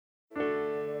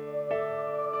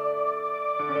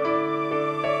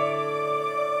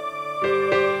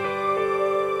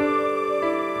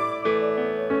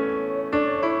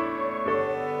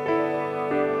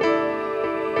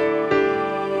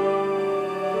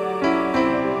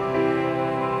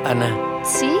Ana.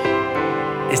 ¿Sí?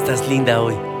 Estás linda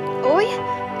hoy. ¿Hoy?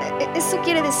 ¿Eso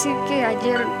quiere decir que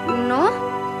ayer no?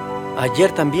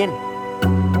 Ayer también.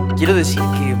 Quiero decir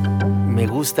que me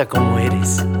gusta cómo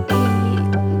eres.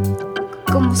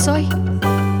 ¿Y cómo soy?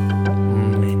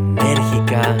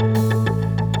 Enérgica,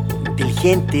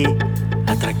 inteligente,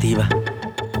 atractiva.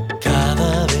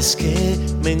 Cada vez que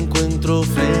me encuentro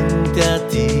frente a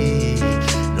ti,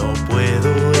 no puedo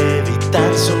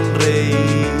evitar sonreír.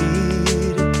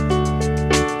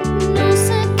 No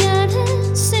sé qué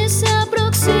haré si se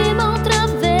aproxima otra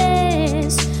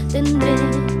vez. Tendré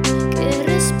que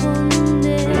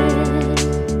responder.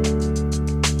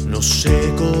 No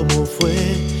sé cómo fue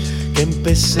que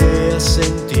empecé a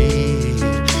sentir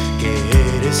que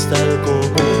eres tal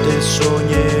como te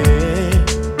soñé.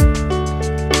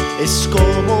 Es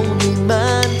como un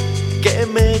imán que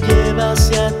me lleva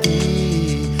hacia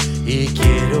ti y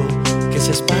quiero que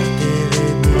seas parte de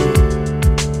mí.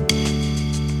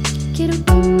 Quiero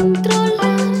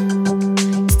controlar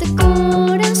este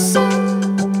corazón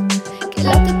que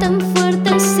late tan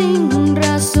fuerte sin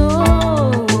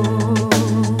razón.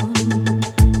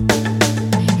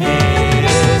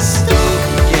 Eres tú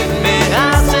quien me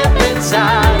hace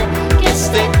pensar que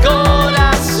este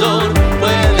corazón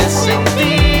puede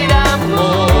sentir.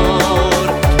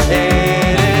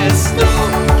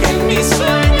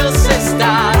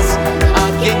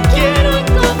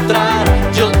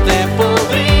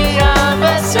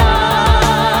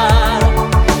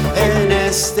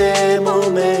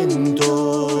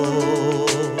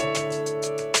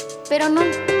 Pero no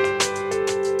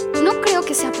creo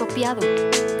que sea apropiado.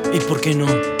 ¿Y por qué no?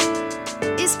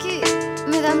 Es que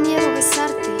me da miedo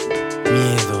besarte.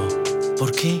 Miedo.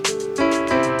 ¿Por qué?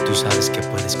 Tú sabes que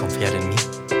puedes confiar en mí.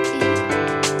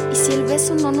 ¿Y si el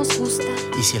beso no nos gusta?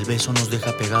 ¿Y si el beso nos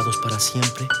deja pegados para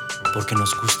siempre porque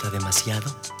nos gusta demasiado?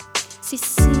 Si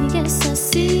sigues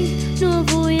así, no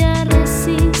voy a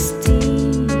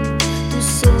resistir.